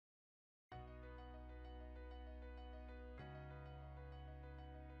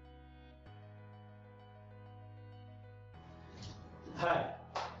Hi,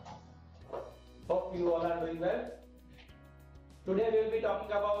 hope you all are doing well. Today we will be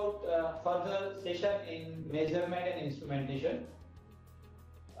talking about further session in measurement and instrumentation.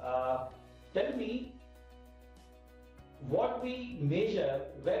 Tell me what we measure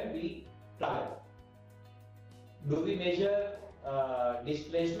when we travel. Do we measure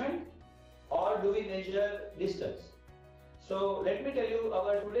displacement or do we measure distance? So let me tell you,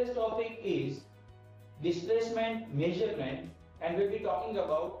 our today's topic is displacement measurement, and we'll be talking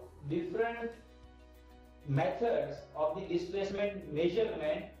about different methods of the displacement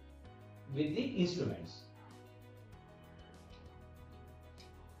measurement with the instruments.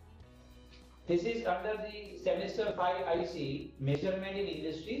 This is under the semester 5 IC measurement in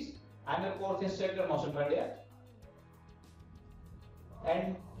industries. I am a course instructor, Motion Pandya.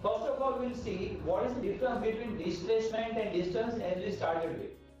 And first of all, we'll see what is the difference between displacement and distance as we started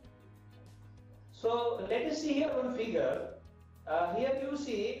with. So let us see here one figure. Here you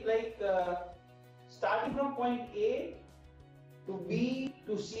see starting from point A to B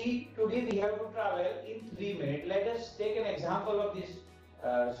to C to D, we have to travel in 3 minutes. Let us take an example of this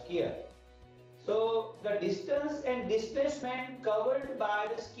skier. So the distance and displacement covered by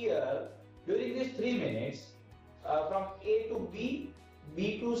the skier during these 3 minutes from A to B,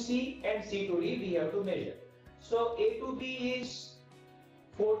 B to C and C to D we have to measure. So A to B is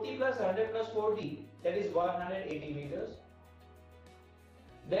 40 plus 100 plus 40, that is 180 meters.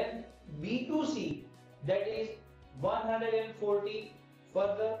 Then B to C, that is 140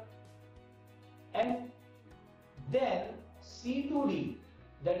 further, and then C to D,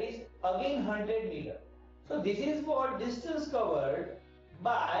 that is again 100 meter. So this is what distance covered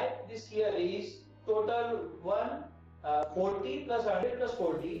by this here is total 140 plus 100 plus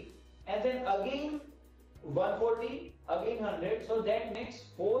 40, and then again 140, again 100, so that makes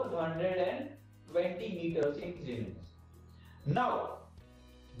 420 meters in 3 minutes. Now,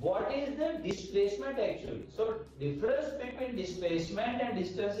 what is the displacement actually? So, difference between displacement and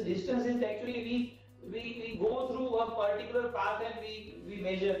distance. Distance is actually we go through a particular path and we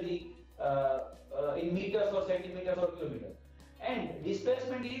measure the in meters or centimeters or kilometers. And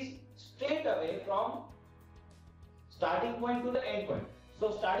displacement is straight away from starting point to the end point.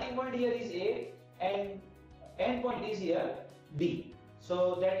 So, starting point here is A and end point is here B.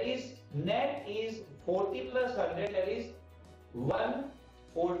 So that is net is 40 plus 100, that is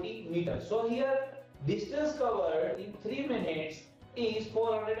 140 meters. So here distance covered in 3 minutes is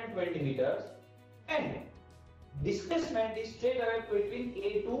 420 meters, and displacement is straight away between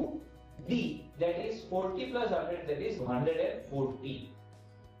A to D, that is 40 plus 100, that is 140.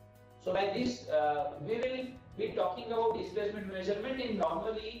 So by this we will be talking about displacement measurement. In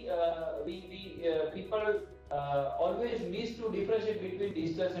normally people always miss to differentiate between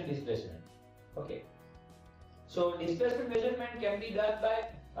distance and displacement. Okay. So displacement measurement can be done by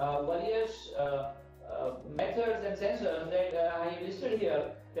various methods and sensors that I listed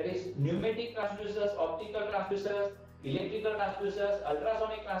here. That is pneumatic transducers, optical transducers, electrical transducers,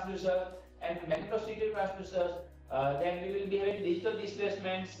 ultrasonic transducers, and magnetostrical transducers. Then we will be having digital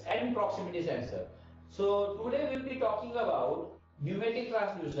displacements and proximity sensor. So today we will be talking about pneumatic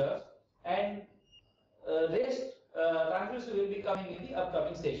transducers, and rest transducers will be coming in the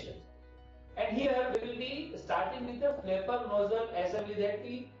upcoming sessions. And here we will be starting with the Flapper Nozzle assembly that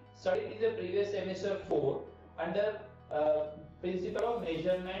we studied in the previous semester 4 under principle of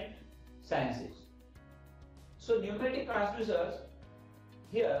measurement sciences. So pneumatic transducers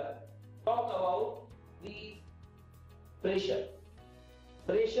here talk about the pressure.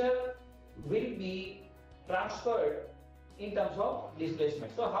 Pressure will be transferred in terms of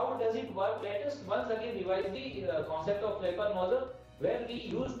displacement. So how does it work? Let us once again revise the concept of Flapper Nozzle, where we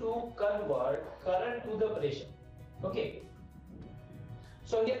used to convert current to the pressure. Okay.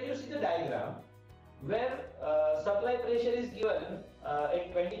 So here you see the diagram where supply pressure is given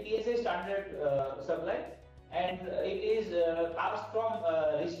at 20 psi standard supply, and it is passed from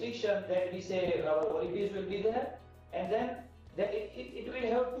restriction that we say our orifice will be there, and then it will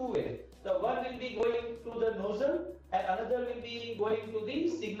have two ways. The one will be going to the nozzle and another will be going to the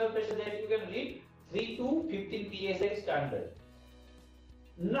signal pressure that you can read 3 to 15 psi standard.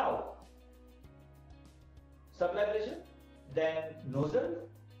 Now, supply pressure, then nozzle,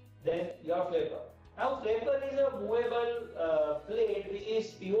 then your flapper. Now, flapper is a movable plate which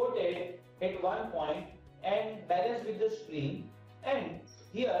is pivoted at one point and balanced with the spring, and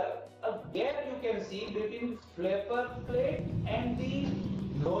here a gap you can see between flapper plate and the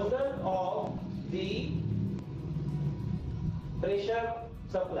nozzle of the pressure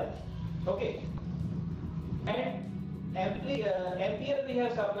supply. Okay, and ampere we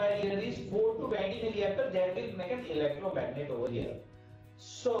have supplied here is 4 to 20 milliampere. That will make an electromagnet over here.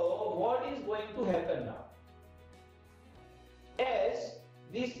 So what is going to happen now? As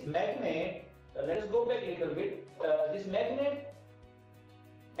this magnet, let us go back a little bit. This magnet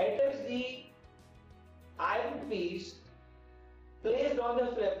enters the iron piece placed on the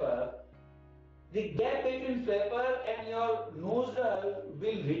flapper. The gap between flapper and your nozzle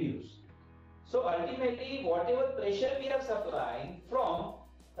will reduce. So ultimately, whatever pressure we are supplying from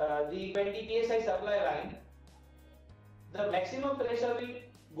the 20 psi supply line, the maximum pressure will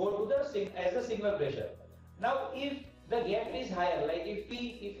go to the as a signal pressure. Now, if the gap is higher, like if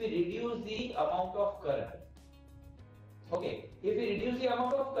we reduce the amount of current, okay, if we reduce the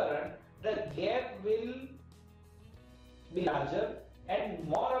amount of current, the gap will be larger and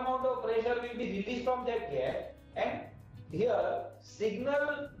more amount of pressure will be released from that gap, and here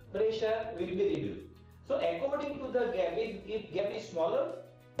signal pressure will be reduced. So according to the gap, if gap is smaller,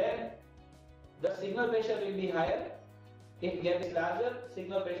 then the signal pressure will be higher. If gap is larger,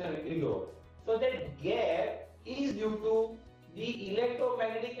 signal pressure will be lower. So that gap is due to the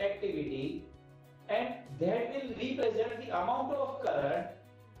electromagnetic activity, and that will represent the amount of current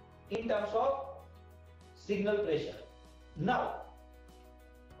in terms of signal pressure. Now,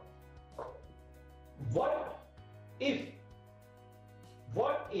 what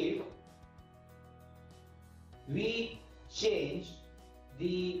if we change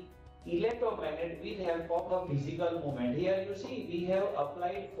the electromagnet with help of a physical moment? Here you see we have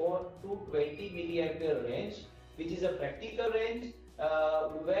applied for 220 milliampere range, which is a practical range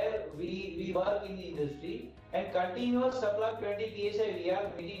where we work in the industry, and continuous supply 20 psi we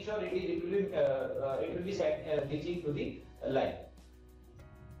are making sure it will be reaching to the line.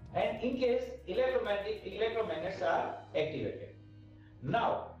 And in case electromagnets are activated.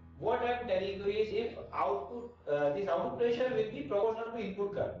 Now, what I am telling you is, if output this output pressure will be proportional to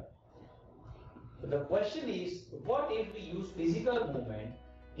input current. So the question is, what if we use physical movement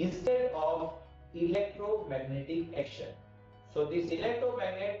instead of electromagnetic action? So this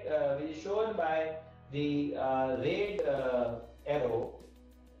electromagnet which is shown by the red arrow,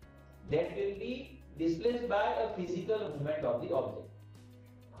 that will be displaced by a physical movement of the object.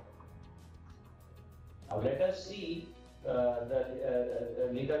 Now let us see the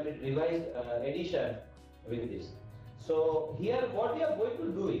little bit revised edition with this. So here what we are going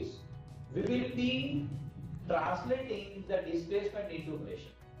to do is, we will be translating the displacement into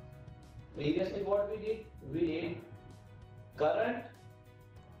pressure. Previously what we did current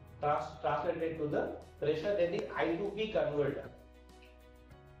translated to the pressure, that is I to P converter.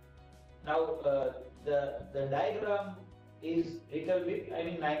 Now the diagram is little bit,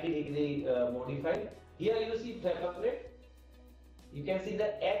 90-degree modified. Here you see flapper plate. You can see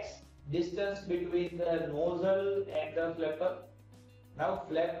the X distance between the nozzle and the flapper. Now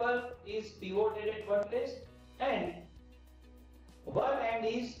flapper is pivoted at one place, and one end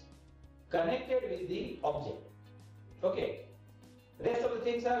is connected with the object. Okay. Rest of the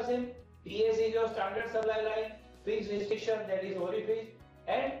things are same. PS is your standard supply line, fixed restriction, that is orifice,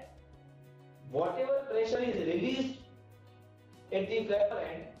 and whatever pressure is released at the flapper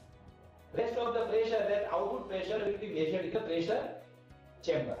end, rest of the pressure, that output pressure, will be measured in the pressure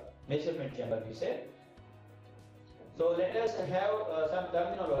chamber, measurement chamber we said. So let us have some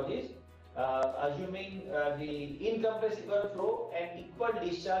terminologies, assuming the incompressible flow and equal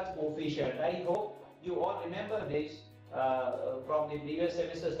discharge coefficient. I hope you all remember this from the previous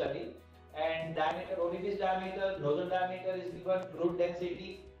semester study. And diameter, orifice diameter, nozzle diameter is given, fluid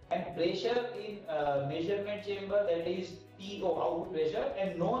density, and pressure in measurement chamber, that is PO, output pressure,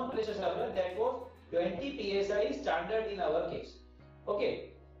 and known pressure supply, that was 20 psi standard in our case. Okay,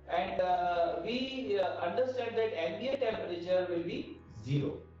 and we understand that ambient temperature will be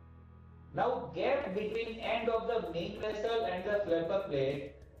 0. Now gap between end of the main vessel and the flapper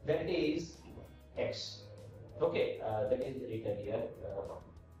plate, that is X. Okay, that is written here.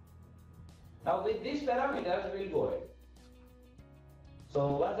 Now with these parameters we will go ahead. So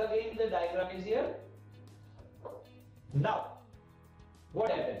once again the diagram is here. Now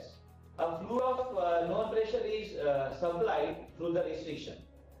what happens? A fluid of known pressure is supplied through the restriction,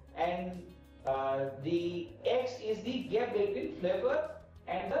 and the X is the gap between flapper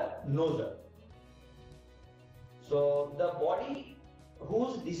and the nozzle. So the body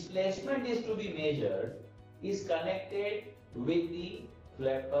whose displacement is to be measured is connected with the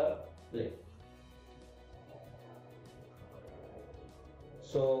flapper plate.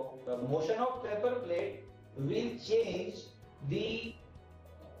 So the motion of flapper plate will change the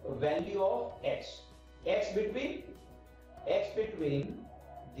value of X. X between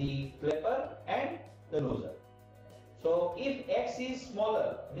the flapper and the nozzle. So if X is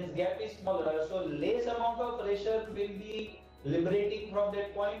smaller, this gap is smaller, so less amount of pressure will be liberating from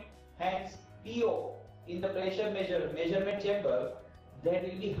that point, hence PO in the pressure measurement chamber, that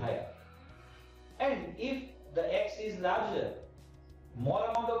will be higher. And if the X is larger, more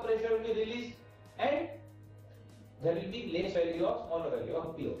amount of pressure will be released and there will be less value of smaller value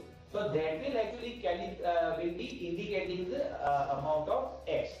of PO. So that will actually will be indicating the amount of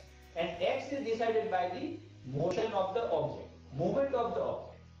X, and X is decided by the motion of the object, movement of the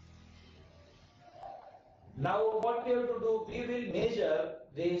object. Now what we have to do, we will measure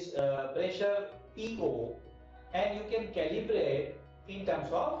this pressure PO and you can calibrate in terms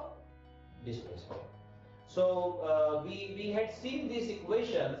of displacement. So we had seen these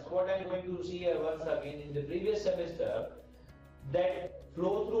equations, what I am going to see here once again in the previous semester, that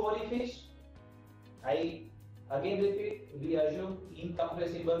flow through orifice, I again repeat, we assume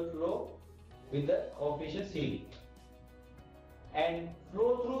incompressible flow with the coefficient C, and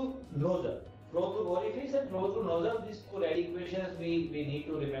flow through nozzle, flow through orifice and flow through nozzle, these two equations we need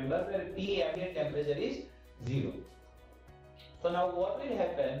to remember, where T ambient temperature is 0. So now what will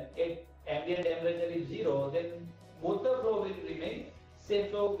happen if ambient temperature is 0, then both the flow will remain same.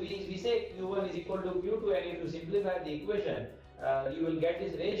 So we say Q1 is equal to Q2, and if you simplify the equation, you will get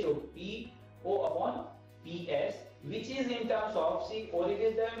this ratio PO upon PS, which is in terms of, see,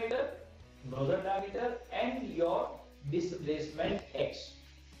 orifice diameter, nozzle diameter, and your displacement X.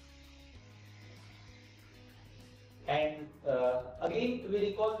 And again we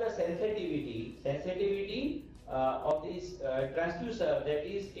recall the sensitivity of this transducer, that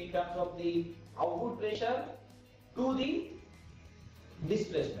is in terms of the output pressure to the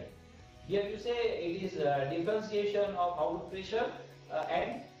displacement. Here you say it is differentiation of output pressure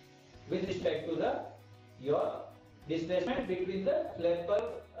and with respect to the your displacement between the flapper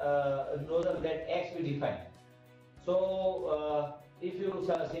nozzle, that X we define. So if you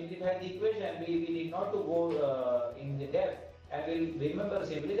simplify the equation, we need not to go in the depth, and we'll remember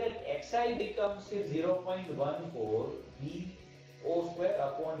simply that Xi becomes 0.14 BO square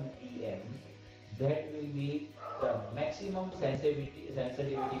upon Dm. That will be the maximum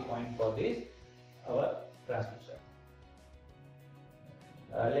sensitivity point for this our transducer.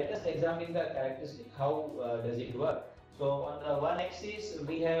 Let us examine the characteristic. How does it work? So on the one axis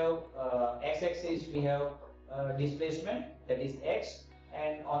we have x-axis we have displacement, that is X,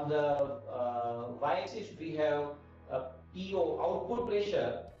 and on the y-axis we have PO, output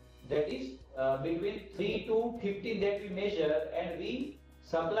pressure, that is between 3 to 15 that we measure, and we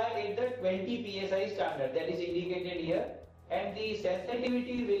supply it the 20 psi standard, that is indicated here, and the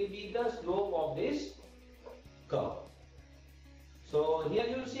sensitivity will be the slope of this curve. So here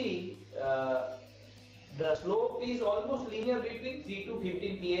you see the slope is almost linear between 3 to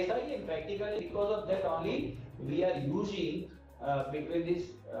 15 psi, and practically because of that only we are using between this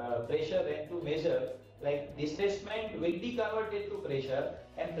pressure and to measure, like displacement will be converted to pressure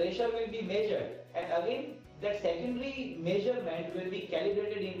and pressure will be measured, and again that secondary measurement will be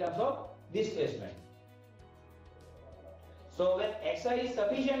calibrated in terms of displacement. So when Xi is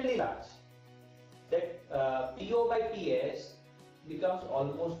sufficiently large, that PO by PS becomes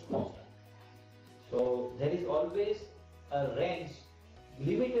almost constant. So there is always a range,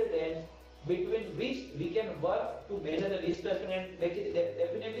 limited range, between which we can work to measure the displacement, and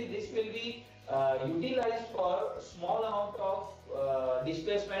definitely this will be utilized for small amount of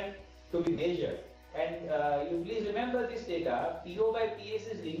displacement to be measured. And you please remember this data, PO by PS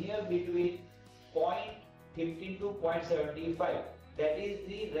is linear between 0.15 to 0.75. That is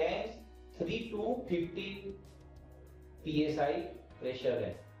the range 3 to 15 psi pressure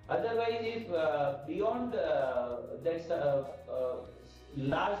range. Otherwise, if beyond that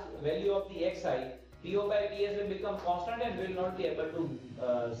large value of the Xi, PO by PS will become constant and will not be able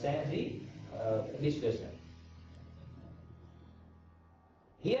to sense the displacement.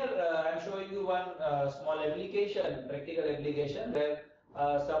 Here I am showing you one small application, practical application, where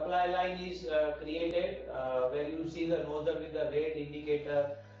supply line is created, where you see the nozzle with the red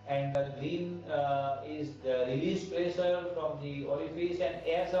indicator, and the green is the release pressure from the orifice, and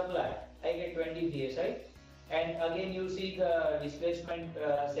air supply, I get 20 psi. And again you see the displacement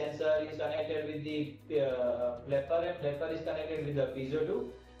sensor is connected with the flapper, and flapper is connected with the piezo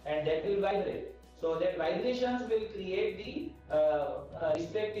tube, and that will vibrate. So that vibrations will create the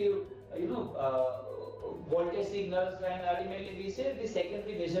respective voltage signals, and ultimately we say the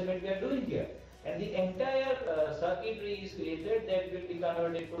secondary measurement we are doing here. And the entire circuitry is created that will be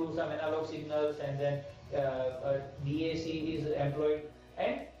converted to some analog signals, and then DAC is employed,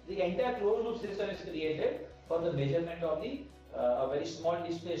 and the entire closed loop system is created for the measurement of the a very small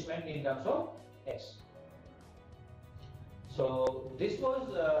displacement in terms of X. So this was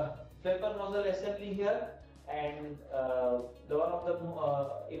flapper nozzle assembly here, and the one of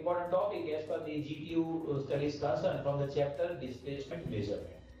the important topic as per the GTU studies concerned from the chapter displacement measurement.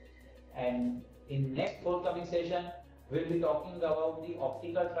 And in next forthcoming session, we'll be talking about the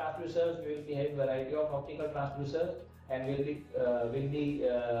optical transducers. We will be having variety of optical transducers, and we'll be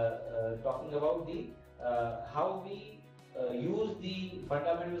talking about the how we use the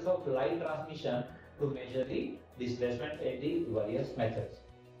fundamentals of light transmission to measure the displacement at the various methods.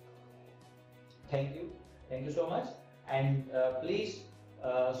 Thank you so much, and please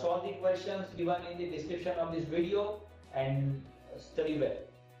solve the questions given in the description of this video and study well.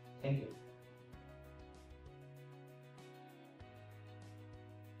 Thank you.